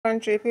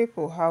country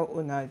people, how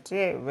una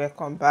dey?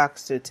 Welcome back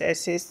to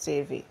Texas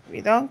TV. We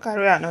don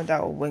carry another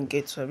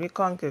ogbonge tori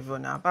come give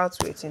una about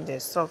wetin dey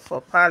sup for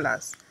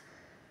palace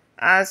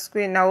as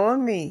Queen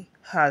Naomi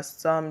has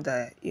stormed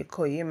the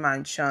Ikoyi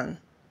mansion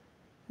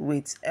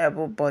with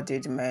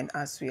able-bodied men,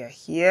 as we are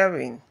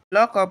hearing.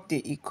 Lock up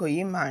the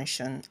Ikoyi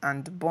mansion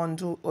and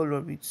bundle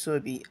Olori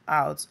Tobi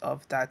out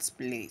of that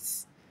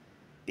place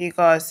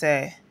because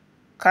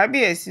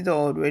Kabiyesi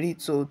already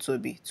told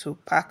Tobi to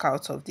pack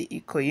out of the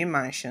Ikoyi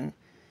mansion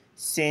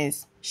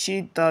since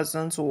she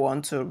doesn't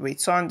want to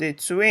return the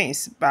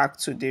twins back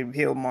to the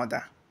real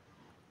mother.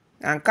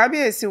 And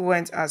Kabiyesi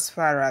went as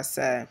far as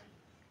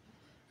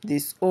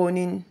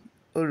disowning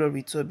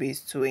Olori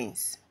Tobi's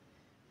twins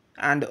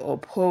and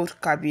uphold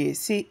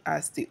Kabiyesi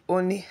as the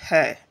only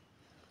heir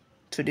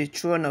to the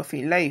throne of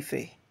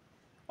Ile-Ife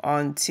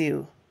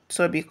until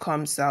Tobi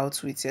comes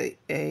out with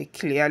a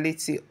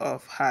clarity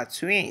of her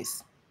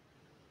twins.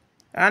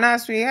 And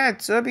as we heard,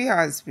 Tobi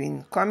has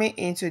been coming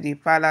into the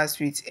palace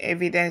with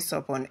evidence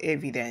upon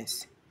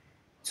evidence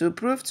to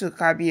prove to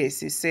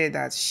Kabiyesi say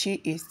that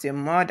she is the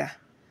mother,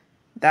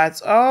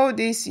 that all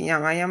these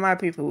yamayama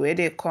people where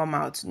they come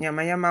out,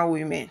 yamayama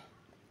women,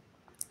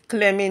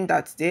 claiming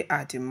that they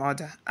are the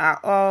mother, are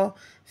all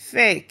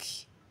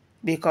fake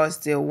because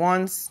they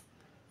want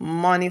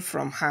money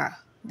from her.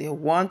 They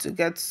want to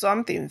get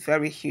something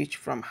very huge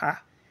from her.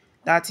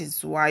 That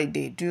is why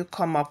they do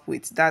come up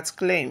with that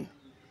claim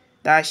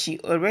that she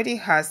already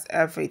has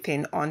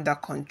everything under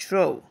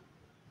control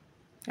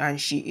and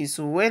she is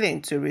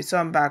willing to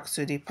return back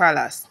to the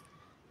palace,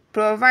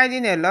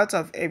 providing a lot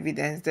of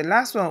evidence. The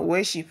last one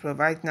where she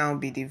provides now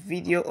be the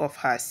video of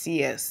her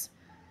seers,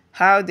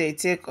 how they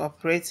take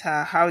operate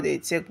her, how they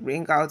take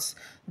bring out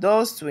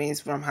those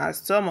twins from her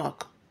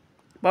stomach.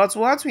 But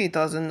what we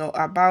doesn't know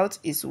about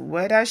is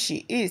whether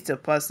she is the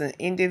person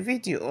in the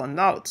video or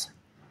not,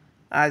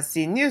 as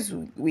the news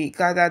we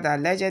gathered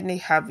allegedly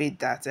have it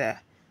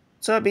that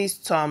Tobi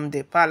stormed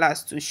the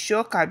palace to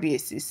show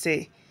Kabiyesi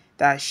say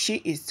that she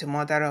is the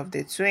mother of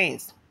the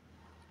twins.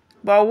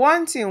 But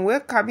one thing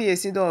where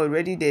Kabiyesi don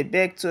already dey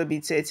beg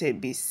Tobi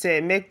tete be say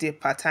make the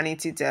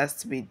paternity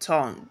test be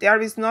done. There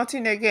is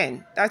nothing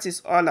again. That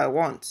is all I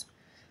want.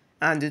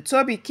 And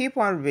Tobi keep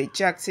on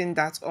rejecting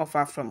that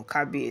offer from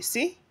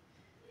Kabiyesi.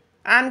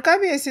 And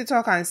Kabiyesi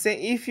talk and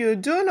say, if you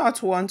do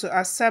not want to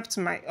accept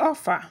my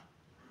offer,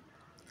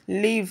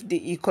 leave the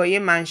Ikoyi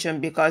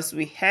mansion, because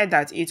we heard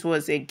that it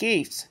was a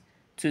gift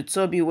to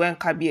Tobi when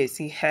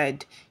Kabiyesi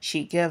heard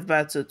she gave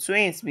birth to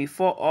twins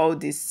before all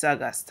this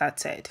saga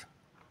started.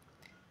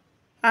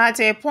 At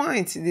a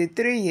point, the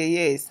three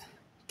yeyes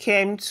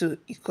came to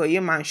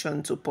Ikoyi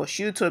mansion to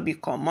pursue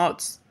Tobi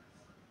comot,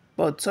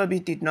 but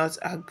Tobi did not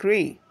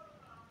agree.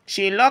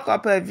 She locked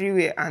up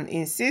everywhere and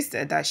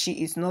insisted that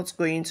she is not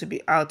going to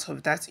be out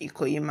of that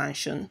Ikoyi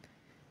mansion,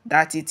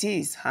 that it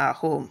is her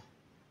home.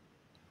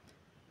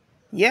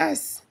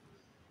 Yes,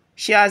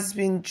 she has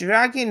been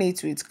dragging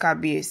it with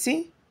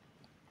Kabiyesi,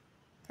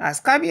 as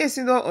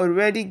Kabiyesi don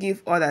already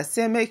give orders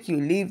say make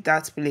you leave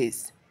that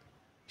place.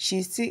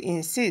 She still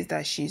insists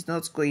that she is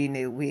not going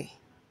away.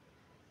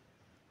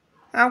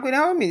 And Queen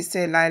Naomi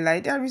say, lie,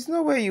 there is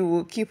no way you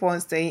will keep on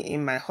staying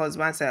in my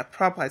husband's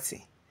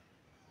property.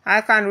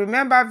 I can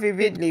remember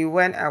vividly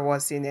when I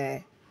was in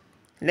a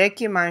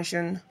Lekki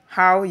mansion,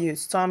 how you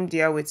stormed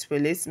there with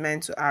policemen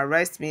to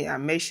arrest me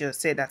and make sure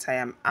say that I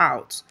am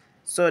out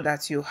so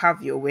that you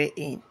have your way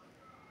in.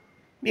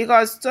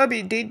 Because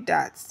Tobi did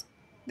that.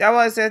 There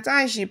was a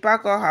time she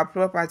packed all her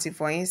property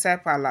for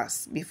inside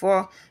palace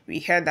before we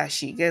heard that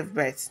she gave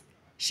birth.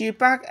 She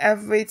packed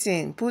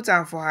everything, put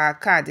them for her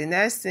car. The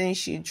next thing,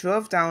 she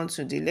drove down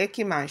to the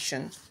Lekki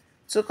mansion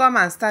to come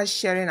and start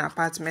sharing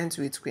apartments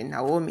with Queen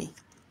Naomi.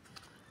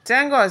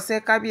 Thank God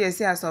say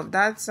Kabiyesi as of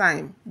that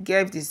time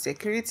gave the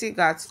security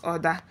guards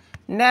order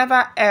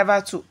never ever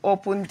to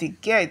open the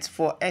gate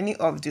for any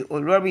of the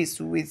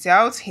Oloris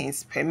without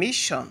his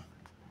permission.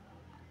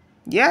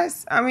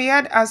 Yes, and we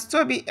had as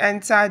Tobi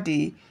entered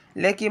the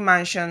Lekki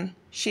mansion,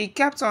 she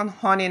kept on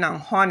honing and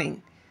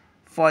honing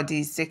for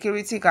the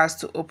security guards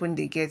to open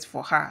the gate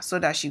for her so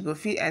that she go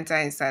fit enter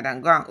inside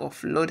and go and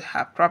offload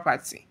her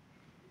property.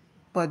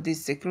 But the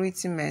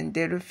security men,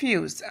 they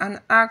refused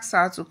and asked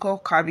her to call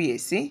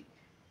Kabiyesi,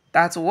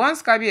 that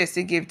once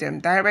Kabiyesi gave them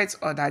direct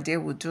order, they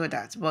would do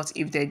that. But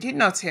if they did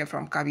not hear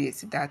from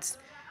Kabiyesi that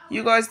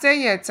you go stay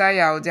here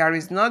tired, there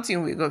is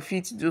nothing we go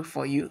fit to do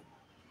for you.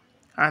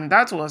 And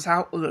that was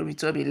how Olori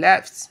Tobi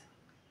left.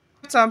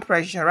 Kept on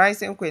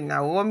pressurizing Queen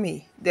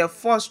Naomi. They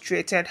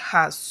frustrated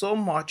her so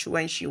much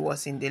when she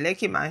was in the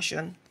Lekki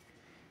mansion,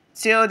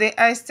 till the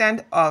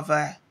extent of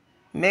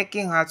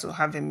making her to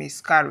have a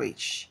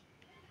miscarriage,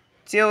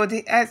 till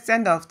the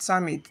extent of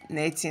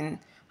terminating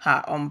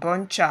her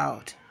unborn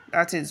child.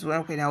 That is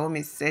when Queen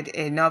Naomi said,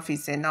 enough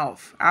is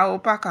enough. I will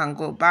pack and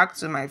go back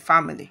to my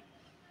family.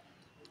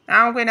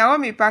 And Queen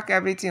Naomi packed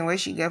everything where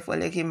she get for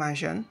Lekki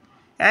mansion,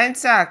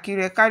 enter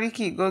Akire, carry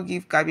key, go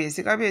give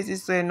Kabiyesi. Kabiyesi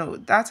say, no,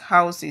 that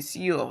house is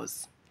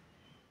yours.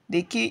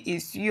 The key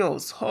is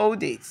yours,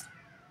 hold it.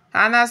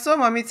 And as so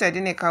Mommy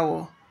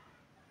Tedinekawo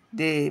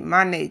dey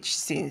manage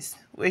since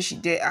wey she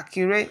dey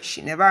Akure.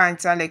 She never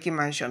enter Lekki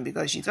Mansion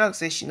because she talk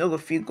say she no go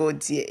fit go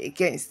there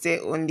again, stay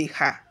only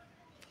her.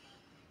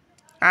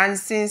 And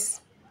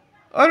since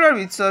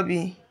Olori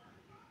Tobi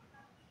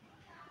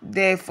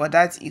dey for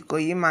that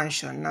Ikoyi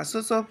mansion, na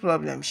so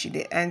problem she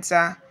dey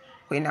enter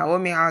Queen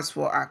Naomi house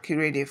for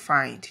Akure dey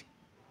find.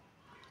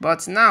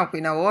 But now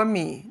Queen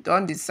Naomi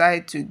don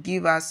decide to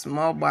give her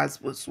small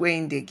gbas wey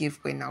im dey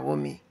give Queen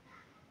Naomi,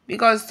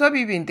 because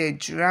Tobi bin dey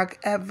drag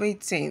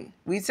everything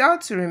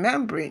without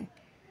remembering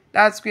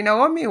that Queen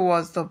Naomi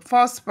was the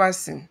first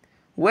person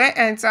wey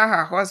enter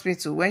her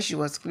hospital when she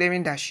was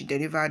claiming that she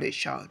delivered a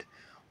child,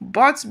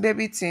 bought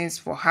baby things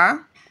for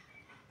her,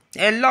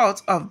 a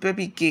lot of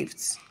baby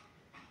gifts.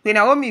 Queen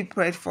Naomi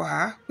prayed for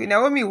her. Queen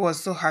Naomi was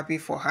so happy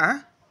for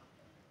her.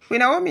 Queen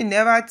Naomi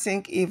never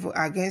think evil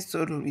against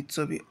Olori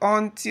Tobi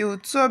until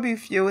Tobi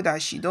feel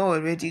that she don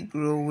already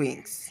grow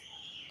wings.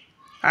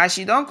 As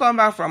she don come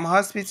back from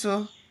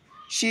hospital,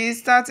 she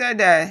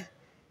started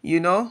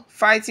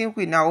fighting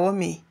Queen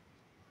Naomi,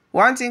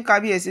 wanting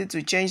Kabiyesi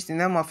to change the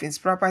name of his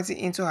property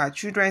into her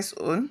children's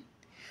own,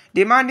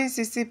 demanding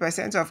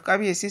 60% of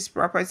Kabiyesi's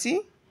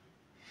property,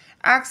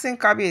 asking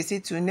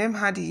Kabiyesi to name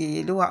her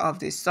the Yeyeluwa of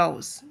the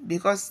souls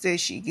because say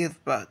she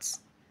gave birth.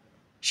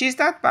 She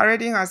started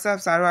parading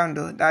herself around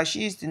that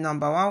she is the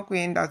 #1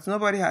 queen, that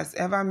nobody has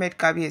ever met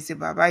Kabiyesi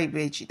Baba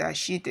Ibeji, that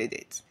she did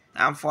it.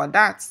 And for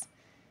that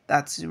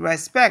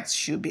respect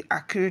should be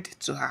accrued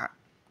to her.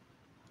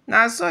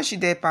 Now so she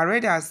dey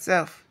parade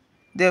herself,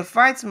 dey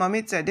fight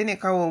Mummy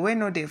Tedinikawo wey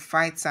no dey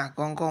fight her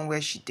gangan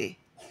where she dey.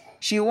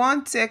 She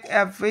wan take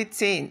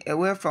everything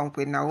away from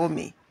Queen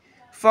Naomi,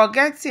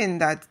 forgetting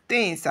that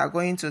things are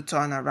going to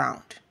turn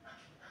around.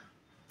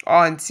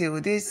 Until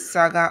this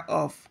saga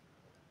of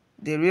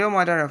the real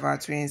mother of our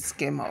twins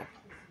came up,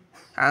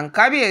 and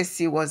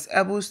Kabiyesi was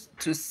able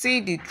to see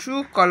the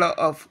true color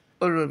of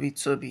Olori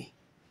Tobi,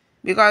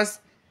 because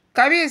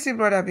Kabiyesi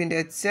brother bin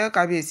dey tell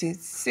Kabiyesi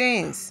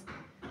since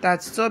that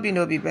Tobi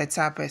no be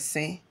better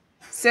person,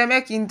 say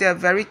make him dey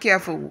very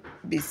careful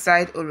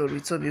beside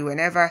Olori Tobi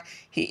whenever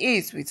he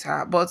is with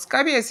her. But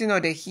Kabiyesi no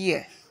dey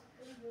hear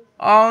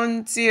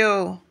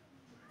until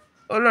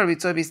Olori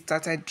Tobi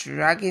started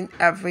dragging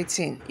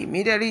everything.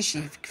 Immediately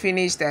she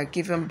finished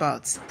giving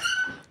birth,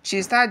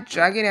 she started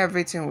dragging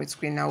everything with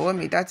Queen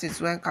Naomi. That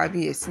is when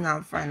Kabiyesi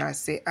now finally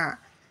say,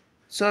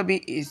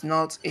 Tobi is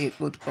not a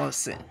good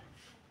person.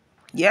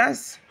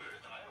 Yes.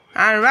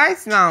 And right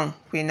now,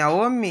 Queen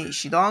Naomi,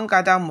 she don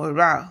gather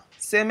morale,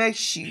 say make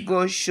she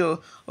go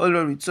show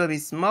Olori Tobi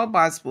small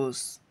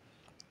gbas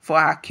for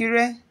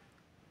Akure.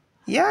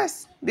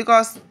 Yes,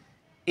 because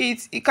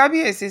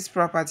Kabiyesi's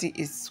property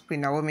is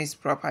Queen Naomi's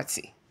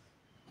property.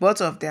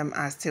 Both of them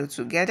are still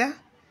together.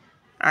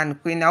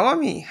 And Queen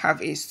Naomi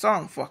have a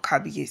son for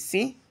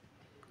Kabiyesi.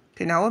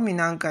 Queen Naomi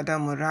now gather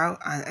morale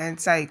and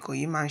enter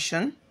Ikoyi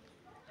mansion,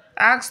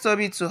 ask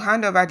Tobi to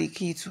hand over the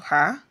key to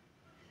her,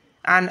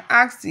 and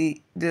ask the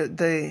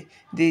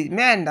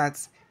men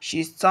that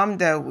she stormed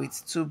there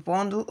with to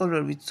bundle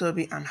Olori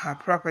Tobi and her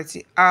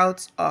property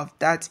out of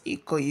that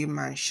Ikoyi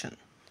mansion.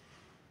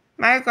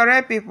 My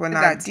correct people,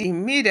 now that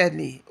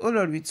immediately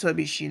Olori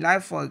Tobi she lie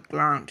for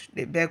ground,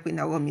 dey beg Queen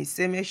Naomi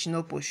say make she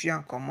no pursue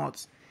and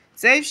comot.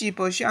 Say if she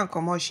pursue and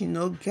comot, she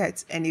no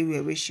get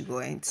anywhere where she go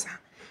enter.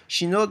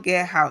 She no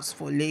get house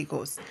for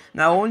Lagos.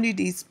 Now only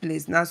this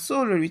place. Now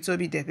so Olori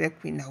Tobi dey beg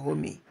Queen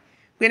Naomi.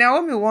 Queen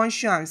Naomi wan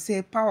show am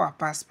say power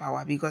pass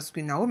power, because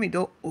Queen Naomi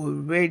don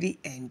already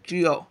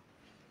endure.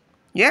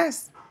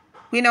 Yes,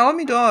 Queen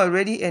Naomi don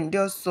already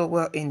endure so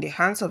well in the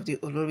hands of the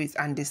Oloris,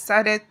 and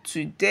decided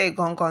today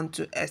gangan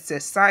to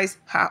exercise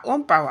her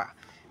own power,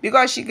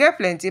 because she get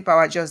plenty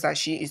power, just that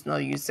she is not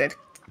used it.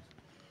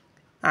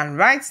 And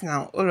right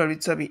now, Olori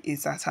Tobi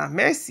is at her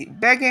mercy,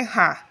 begging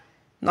her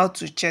not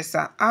to chase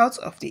her out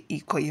of the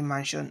Ikoyi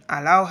mansion,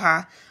 allow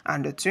her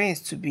and the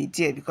twins to be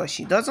there, because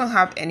she doesn't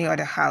have any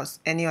other house,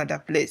 any other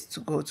place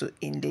to go to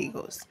in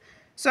Lagos.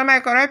 So my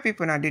correct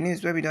people, na the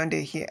news where we don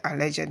dey hear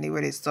allegedly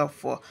where they stop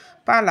for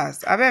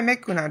palace. Abeg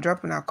make una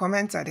drop una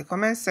comment at the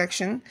comment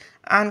section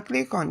and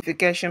click on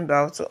notification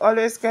bell to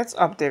always get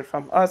update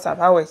from us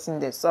about wetin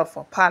dey sup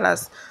for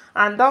palace.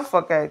 And don't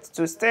forget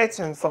to stay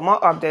tuned for more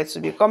updates to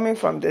be coming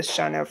from this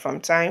channel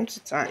from time to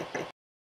time.